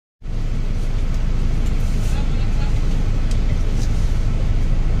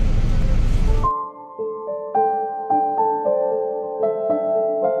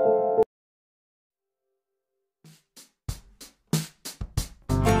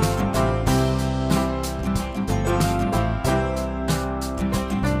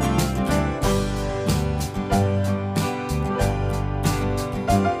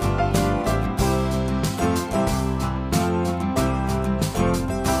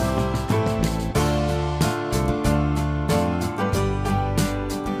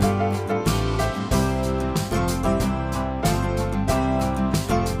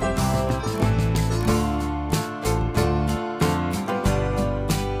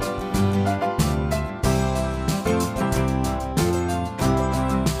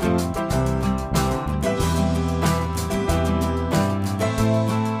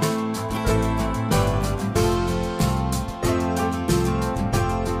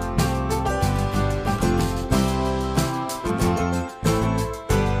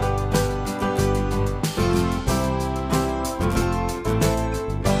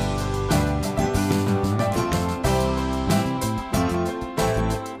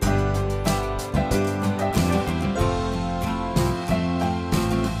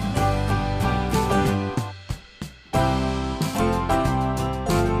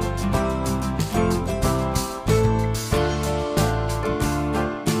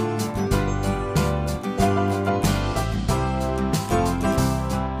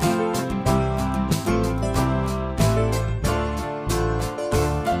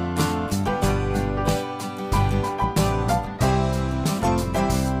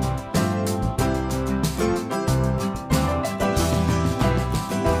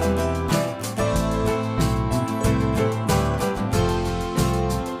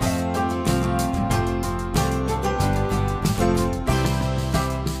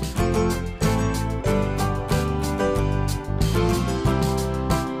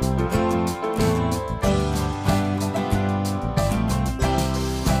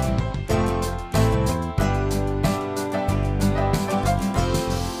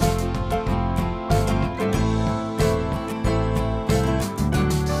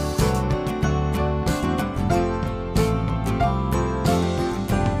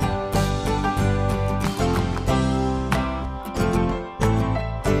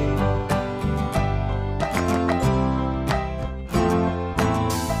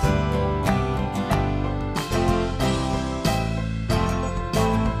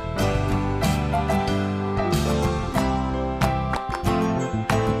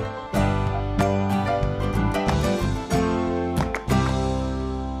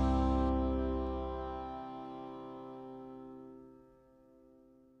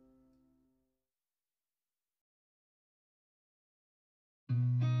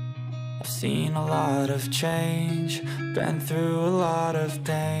I've seen a lot of change, been through a lot of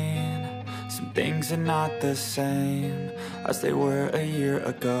pain. Some things are not the same as they were a year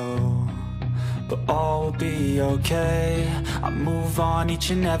ago, but all will be okay. I move on each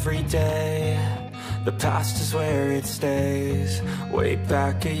and every day. The past is where it stays, way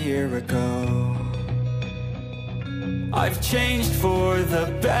back a year ago. I've changed for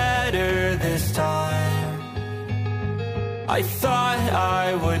the better this time. I thought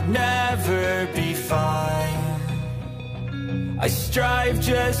I would never be fine. I strive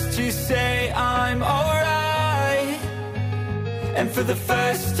just to say I'm alright, and for the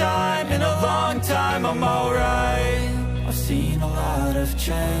first time in a long time I'm alright. I've seen a lot of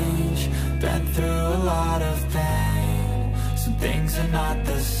change, been through a lot of pain. Some things are not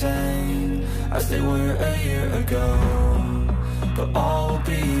the same as they were a year ago, but all will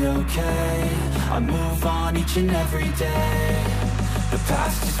be okay. I move on each and every day. The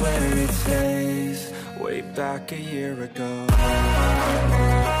past is where it stays, way back a year ago.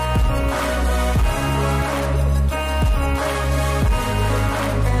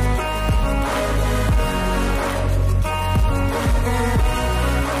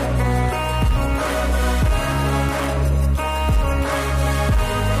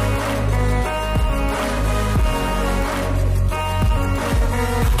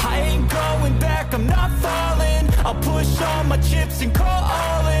 I'm not falling, I'll push all my chips and call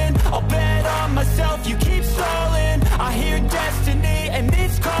all in. I'll bet on myself, you keep stalling. I hear destiny and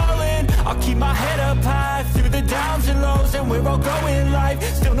it's calling. I'll keep my head up high through the downs and lows, and we're all going in life.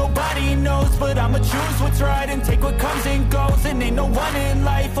 Still nobody knows, but I'ma choose what's right and take what comes and goes. And ain't no one in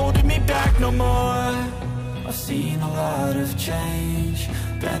life holding me back no more. I've seen a lot of change,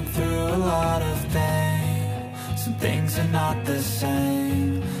 been through a lot of pain. Some things are not the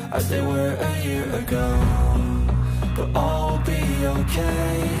same as they were a year ago, but all will be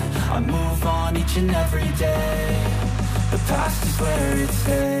okay. I move on each and every day. The past is where it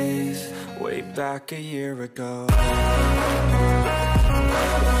stays, way back a year ago.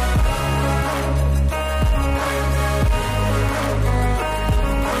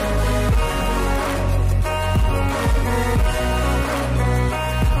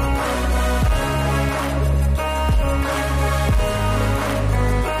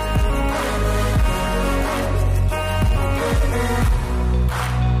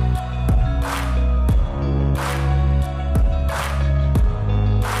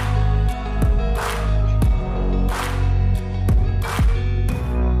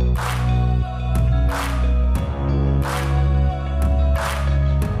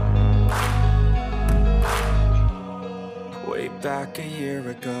 Back a year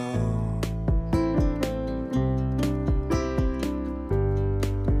ago.